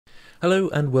Hello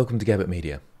and welcome to Gabbett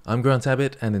Media. I'm Grant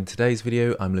Abbott, and in today's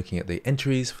video I'm looking at the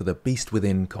entries for the Beast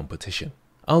Within competition.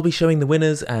 I'll be showing the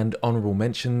winners and honourable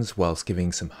mentions whilst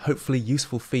giving some hopefully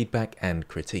useful feedback and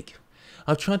critique.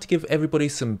 I've tried to give everybody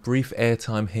some brief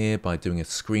airtime here by doing a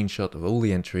screenshot of all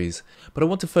the entries, but I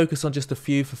want to focus on just a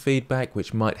few for feedback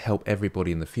which might help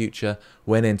everybody in the future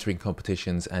when entering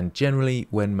competitions and generally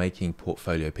when making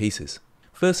portfolio pieces.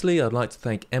 Firstly, I'd like to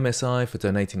thank MSI for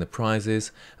donating the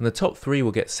prizes, and the top 3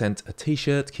 will get sent a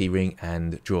t-shirt, keyring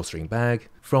and drawstring bag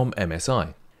from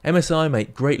MSI. MSI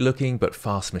make great looking but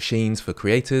fast machines for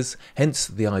creators, hence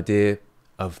the idea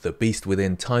of the Beast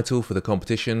Within title for the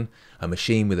competition, a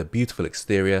machine with a beautiful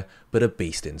exterior but a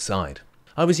beast inside.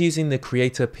 I was using the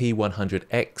Creator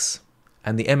P100X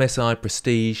and the MSI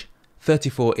Prestige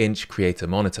 34-inch Creator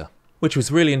monitor, which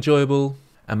was really enjoyable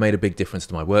and made a big difference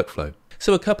to my workflow.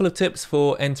 So a couple of tips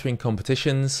for entering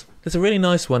competitions. There's a really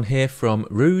nice one here from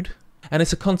Rude, and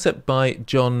it's a concept by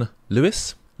John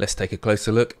Lewis. Let's take a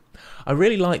closer look. I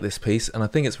really like this piece and I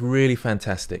think it's really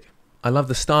fantastic. I love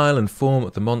the style and form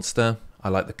of the monster, I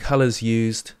like the colours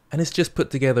used, and it's just put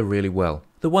together really well.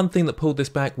 The one thing that pulled this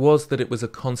back was that it was a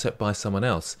concept by someone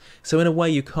else, so in a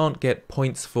way you can't get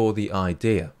points for the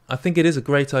idea. I think it is a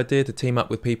great idea to team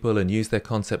up with people and use their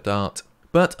concept art,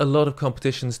 but a lot of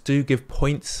competitions do give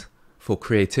points for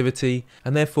creativity,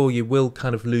 and therefore you will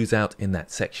kind of lose out in that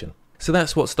section. So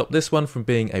that's what stopped this one from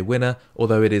being a winner,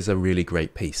 although it is a really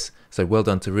great piece. So well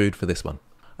done to Rude for this one.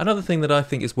 Another thing that I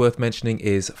think is worth mentioning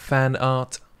is fan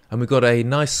art, and we've got a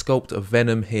nice sculpt of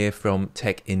Venom here from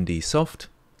Tech Indie Soft.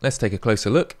 Let's take a closer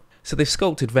look. So they've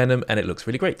sculpted Venom and it looks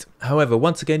really great. However,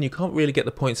 once again, you can't really get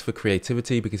the points for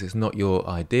creativity because it's not your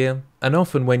idea. And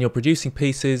often when you're producing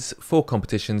pieces for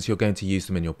competitions, you're going to use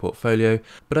them in your portfolio.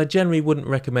 But I generally wouldn't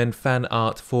recommend fan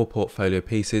art for portfolio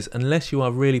pieces unless you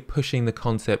are really pushing the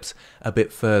concepts a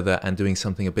bit further and doing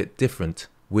something a bit different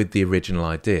with the original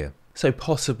idea. So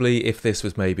possibly if this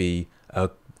was maybe a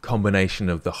combination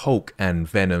of the Hulk and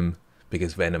Venom,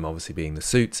 because Venom obviously being the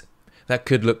suit, that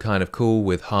could look kind of cool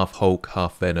with half Hulk,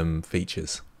 half Venom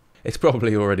features. It's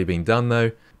probably already been done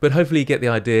though, but hopefully you get the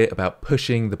idea about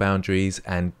pushing the boundaries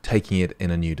and taking it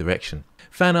in a new direction.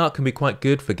 Fan art can be quite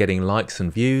good for getting likes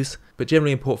and views, but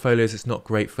generally in portfolios it's not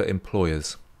great for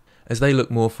employers, as they look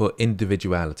more for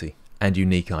individuality and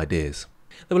unique ideas.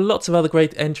 There were lots of other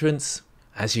great entrants,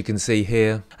 as you can see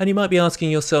here, and you might be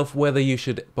asking yourself whether you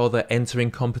should bother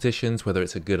entering competitions, whether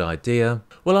it's a good idea.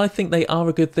 Well, I think they are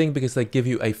a good thing because they give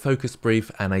you a focus brief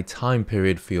and a time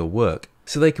period for your work,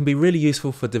 so they can be really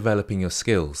useful for developing your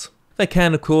skills. They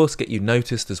can, of course, get you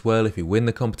noticed as well if you win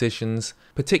the competitions,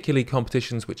 particularly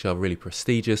competitions which are really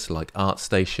prestigious like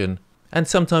ArtStation, and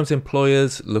sometimes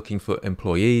employers looking for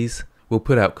employees will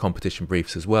put out competition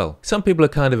briefs as well. Some people are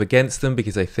kind of against them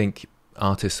because they think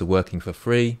artists are working for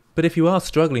free, but if you are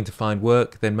struggling to find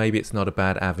work, then maybe it's not a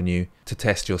bad avenue to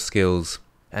test your skills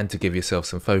and to give yourself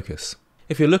some focus.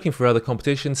 If you're looking for other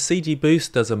competitions, CG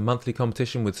Boost does a monthly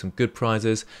competition with some good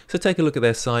prizes, so take a look at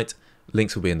their site,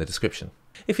 links will be in the description.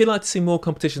 If you'd like to see more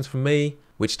competitions from me,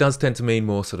 which does tend to mean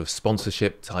more sort of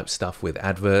sponsorship type stuff with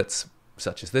adverts,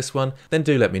 such as this one, then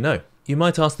do let me know. You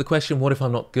might ask the question, what if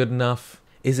I'm not good enough?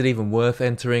 Is it even worth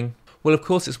entering? Well, of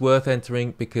course it's worth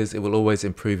entering because it will always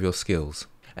improve your skills.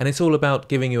 And it's all about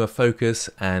giving you a focus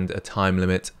and a time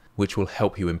limit which will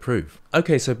help you improve.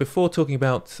 Okay, so before talking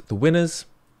about the winners,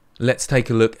 let's take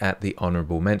a look at the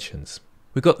honourable mentions.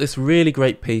 We've got this really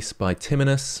great piece by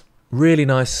Timinus, really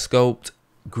nice sculpt,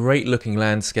 great looking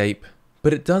landscape,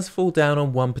 but it does fall down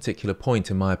on one particular point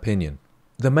in my opinion.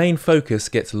 The main focus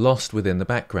gets lost within the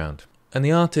background, and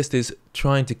the artist is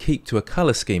trying to keep to a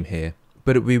colour scheme here,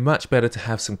 but it would be much better to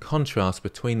have some contrast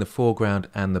between the foreground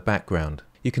and the background.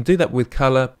 You can do that with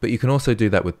colour, but you can also do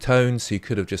that with tones, so you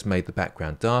could have just made the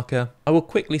background darker. I will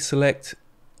quickly select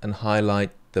and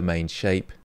highlight the main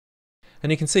shape.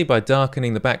 And you can see by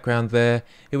darkening the background there,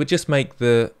 it would just make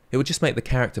the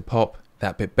character pop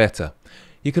that bit better.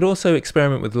 You could also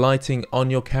experiment with lighting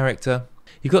on your character.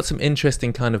 You've got some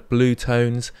interesting kind of blue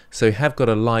tones, so you have got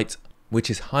a light which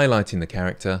is highlighting the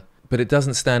character, but it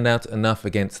doesn't stand out enough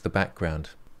against the background.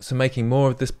 So making more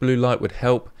of this blue light would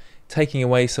help, taking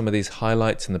away some of these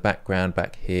highlights in the background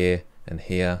back here and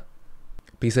here,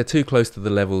 because they're too close to the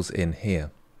levels in here.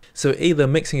 So either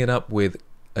mixing it up with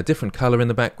a different colour in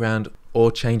the background or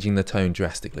changing the tone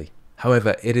drastically.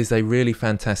 However, it is a really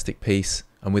fantastic piece,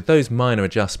 and with those minor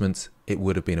adjustments, it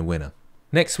would have been a winner.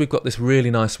 Next, we've got this really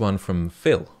nice one from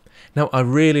Phil. Now, I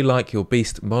really like your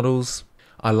beast models.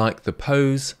 I like the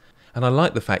pose, and I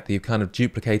like the fact that you've kind of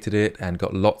duplicated it and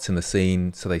got lots in the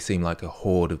scene so they seem like a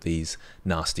horde of these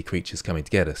nasty creatures coming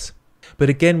to get us. But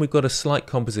again, we've got a slight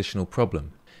compositional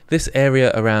problem. this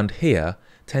area around here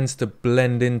tends to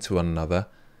blend into one another,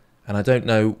 and I don't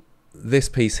know this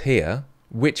piece here,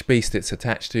 which beast it's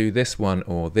attached to, this one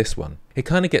or this one. It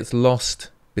kind of gets lost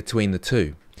between the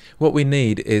two. What we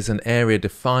need is an area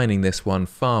defining this one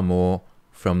far more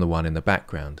from the one in the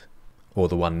background, or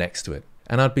the one next to it.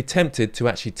 And I'd be tempted to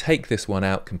actually take this one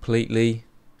out completely,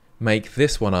 make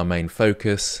this one our main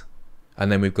focus,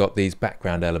 and then we've got these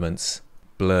background elements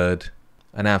blurred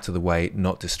and out of the way,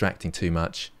 not distracting too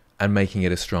much, and making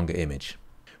it a stronger image.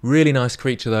 Really nice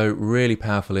creature though, really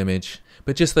powerful image,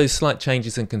 but just those slight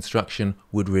changes in construction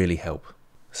would really help.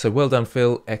 So well done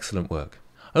Phil, excellent work.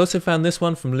 I also found this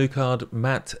one from Lucard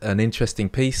Matte an interesting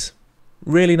piece.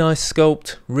 Really nice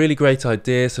sculpt, really great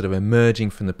idea, sort of emerging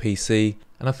from the PC,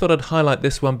 and I thought I'd highlight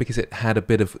this one because it had a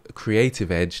bit of a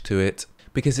creative edge to it,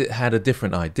 because it had a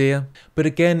different idea, but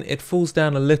again it falls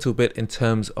down a little bit in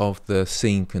terms of the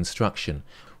scene construction.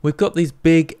 We've got these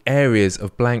big areas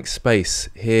of blank space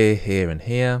here, here and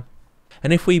here,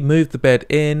 and if we move the bed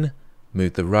in,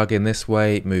 move the rug in this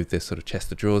way, move this sort of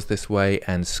chest of drawers this way,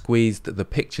 and squeezed the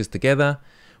pictures together,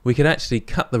 we could actually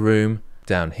cut the room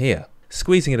down here.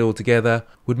 Squeezing it all together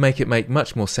would make it make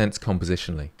much more sense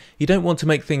compositionally. You don't want to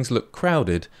make things look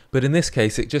crowded, but in this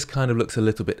case it just kind of looks a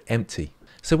little bit empty.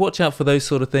 So watch out for those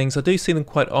sort of things. I do see them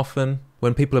quite often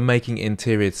when people are making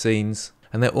interior scenes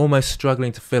and they're almost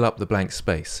struggling to fill up the blank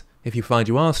space. If you find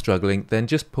you are struggling, then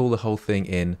just pull the whole thing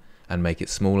in and make it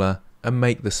smaller and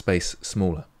make the space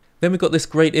smaller. Then we've got this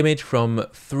great image from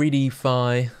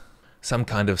 3D-Fi, some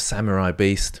kind of samurai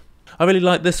beast. I really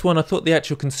like this one. I thought the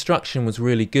actual construction was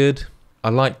really good. I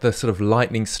like the sort of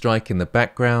lightning strike in the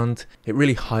background. It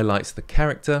really highlights the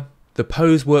character. The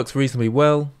pose works reasonably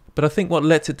well, but I think what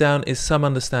lets it down is some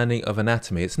understanding of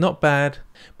anatomy. It's not bad,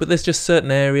 but there's just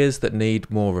certain areas that need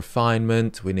more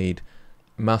refinement. We need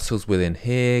muscles within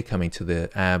here, coming to the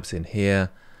abs in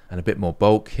here, and a bit more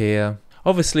bulk here.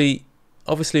 Obviously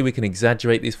we can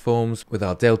exaggerate these forms with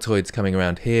our deltoids coming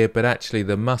around here, but actually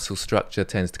the muscle structure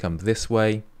tends to come this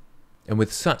way. And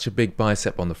with such a big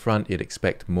bicep on the front, you'd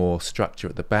expect more structure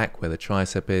at the back where the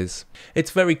tricep is. It's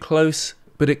very close,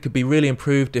 but it could be really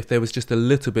improved if there was just a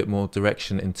little bit more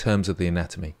direction in terms of the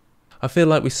anatomy. I feel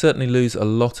like we certainly lose a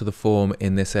lot of the form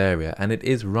in this area, and it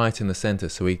is right in the center,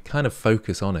 so we kind of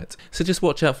focus on it. So just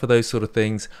watch out for those sort of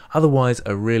things. Otherwise,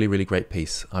 a really, really great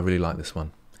piece. I really like this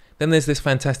one. Then there's this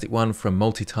fantastic one from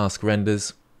Multitask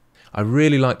Renders. I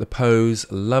really like the pose,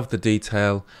 love the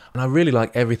detail, and I really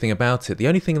like everything about it. The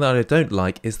only thing that I don't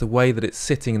like is the way that it's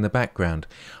sitting in the background.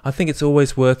 I think it's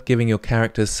always worth giving your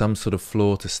characters some sort of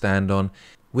floor to stand on.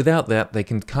 Without that, they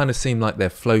can kind of seem like they're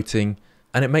floating,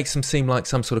 and it makes them seem like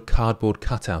some sort of cardboard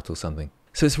cutout or something.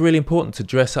 So it's really important to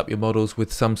dress up your models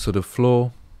with some sort of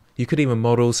floor. You could even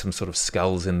model some sort of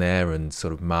skulls in there and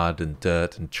sort of mud and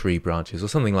dirt and tree branches or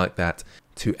something like that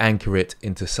to anchor it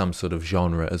into some sort of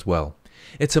genre as well.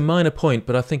 It's a minor point,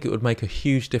 but I think it would make a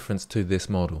huge difference to this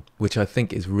model, which I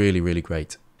think is really, really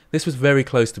great. This was very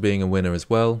close to being a winner as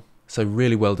well, so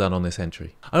really well done on this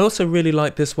entry. I also really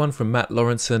like this one from Matt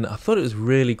Lawrenson. I thought it was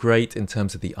really great in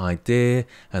terms of the idea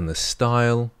and the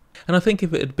style, and I think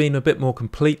if it had been a bit more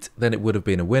complete, then it would have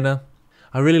been a winner.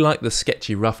 I really like the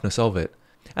sketchy roughness of it,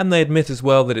 and they admit as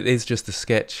well that it is just a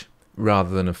sketch rather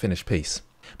than a finished piece.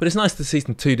 But it's nice to see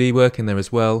some 2D work in there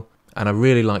as well, and I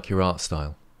really like your art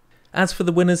style. As for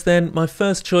the winners then, my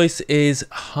first choice is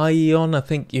Hyeon, I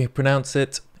think you pronounce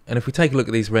it. And if we take a look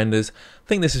at these renders, I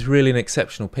think this is really an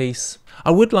exceptional piece.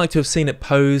 I would like to have seen it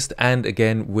posed and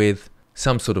again with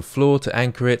some sort of floor to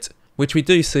anchor it, which we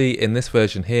do see in this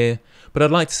version here, but I'd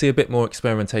like to see a bit more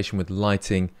experimentation with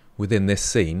lighting within this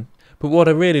scene. But what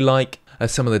I really like are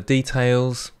some of the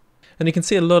details, and you can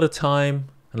see a lot of time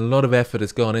and a lot of effort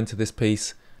has gone into this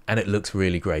piece, and it looks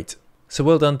really great. So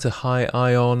well done to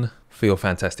Hyeon for your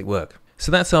fantastic work.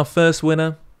 So that's our first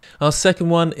winner. Our second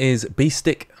one is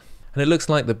Beastic, and it looks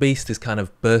like the beast is kind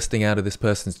of bursting out of this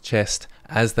person's chest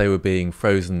as they were being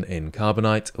frozen in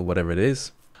carbonite or whatever it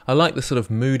is. I like the sort of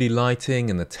moody lighting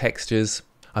and the textures.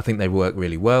 I think they work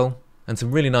really well, and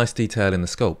some really nice detail in the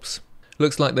sculpts.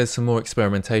 Looks like there's some more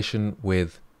experimentation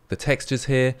with the textures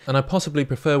here, and I possibly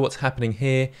prefer what's happening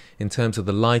here in terms of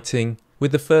the lighting.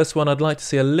 With the first one, I'd like to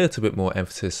see a little bit more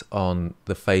emphasis on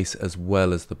the face as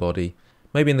well as the body.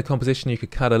 Maybe in the composition you could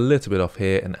cut a little bit off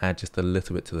here and add just a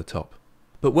little bit to the top.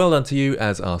 But well done to you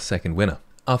as our second winner.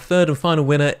 Our third and final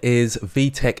winner is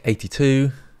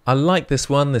VTech82. I like this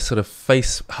one, this sort of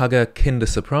face hugger Kinder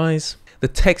Surprise. The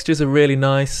textures are really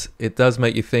nice. It does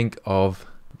make you think of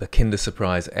the Kinder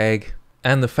Surprise egg.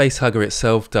 And the face hugger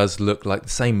itself does look like the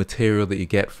same material that you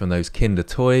get from those Kinder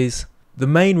toys. The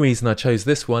main reason I chose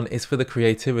this one is for the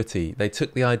creativity. They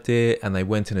took the idea and they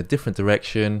went in a different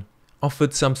direction,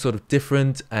 offered some sort of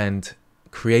different and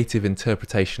creative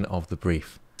interpretation of the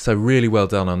brief. So really well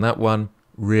done on that one.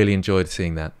 Really enjoyed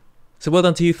seeing that. So well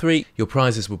done to you three. Your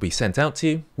prizes will be sent out to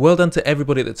you. Well done to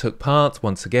everybody that took part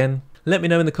once again. Let me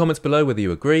know in the comments below whether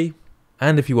you agree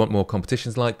and if you want more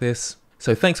competitions like this.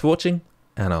 So thanks for watching,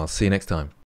 and I'll see you next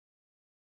time.